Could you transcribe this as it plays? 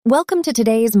Welcome to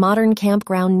today's Modern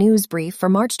Campground News Brief for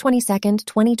March 22,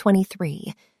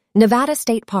 2023. Nevada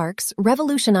State Parks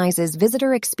revolutionizes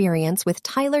visitor experience with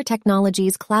Tyler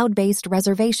Technologies' cloud-based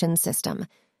reservation system.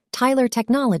 Tyler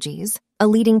Technologies, a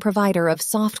leading provider of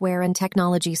software and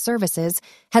technology services,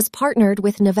 has partnered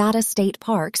with Nevada State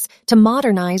Parks to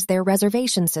modernize their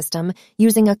reservation system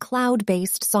using a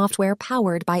cloud-based software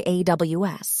powered by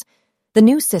AWS. The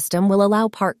new system will allow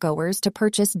parkgoers to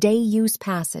purchase day-use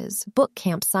passes, book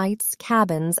campsites,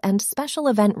 cabins, and special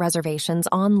event reservations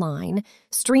online,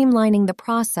 streamlining the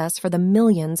process for the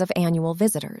millions of annual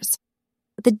visitors.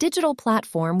 The digital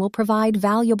platform will provide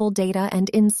valuable data and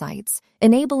insights,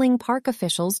 enabling park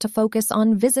officials to focus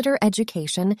on visitor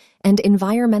education and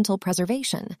environmental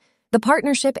preservation. The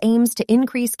partnership aims to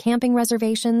increase camping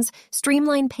reservations,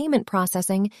 streamline payment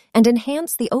processing, and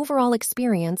enhance the overall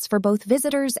experience for both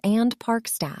visitors and park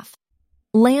staff.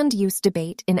 Land use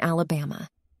debate in Alabama.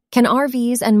 Can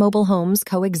RVs and mobile homes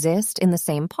coexist in the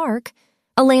same park?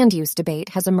 A land use debate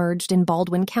has emerged in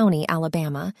Baldwin County,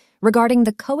 Alabama, regarding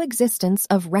the coexistence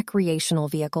of recreational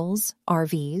vehicles,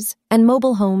 RVs, and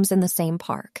mobile homes in the same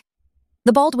park.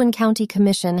 The Baldwin County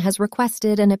Commission has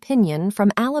requested an opinion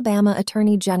from Alabama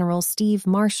Attorney General Steve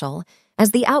Marshall, as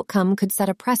the outcome could set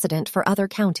a precedent for other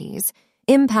counties,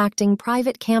 impacting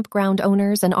private campground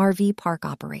owners and RV park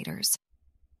operators.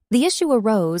 The issue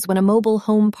arose when a mobile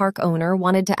home park owner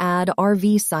wanted to add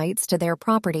RV sites to their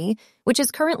property, which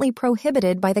is currently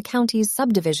prohibited by the county's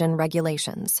subdivision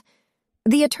regulations.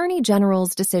 The Attorney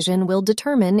General's decision will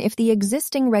determine if the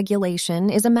existing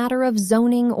regulation is a matter of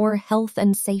zoning or health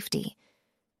and safety.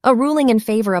 A ruling in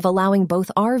favor of allowing both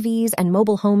RVs and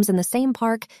mobile homes in the same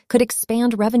park could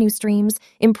expand revenue streams,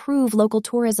 improve local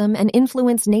tourism, and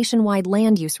influence nationwide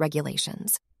land use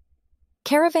regulations.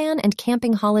 Caravan and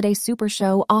Camping Holiday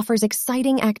Supershow offers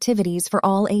exciting activities for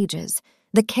all ages.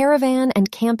 The Caravan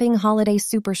and Camping Holiday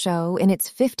Supershow, in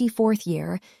its 54th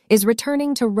year, is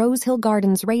returning to Rose Hill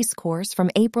Gardens Racecourse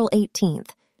from April 18th,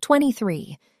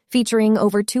 23, featuring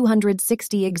over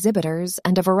 260 exhibitors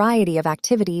and a variety of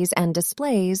activities and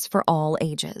displays for all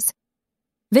ages.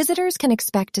 Visitors can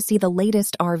expect to see the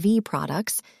latest RV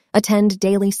products, attend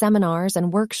daily seminars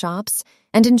and workshops,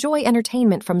 and enjoy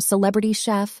entertainment from Celebrity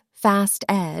Chef, Fast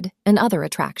Ed, and other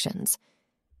attractions.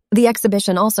 The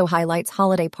exhibition also highlights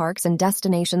holiday parks and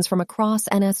destinations from across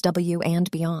NSW and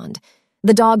beyond.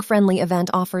 The dog-friendly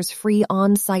event offers free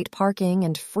on-site parking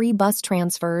and free bus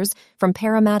transfers from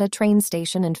Parramatta train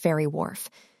station and Ferry Wharf.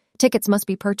 Tickets must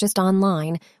be purchased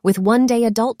online, with one-day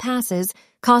adult passes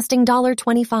costing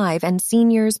 $25 and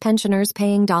seniors pensioners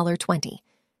paying $20.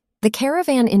 The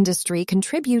caravan industry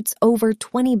contributes over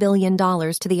 $20 billion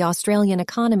to the Australian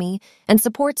economy and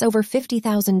supports over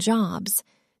 50,000 jobs,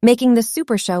 making the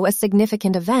Supershow a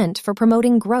significant event for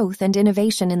promoting growth and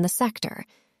innovation in the sector.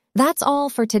 That's all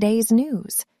for today's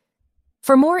news.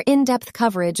 For more in-depth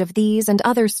coverage of these and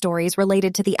other stories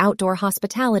related to the outdoor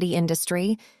hospitality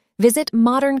industry, visit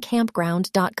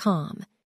moderncampground.com.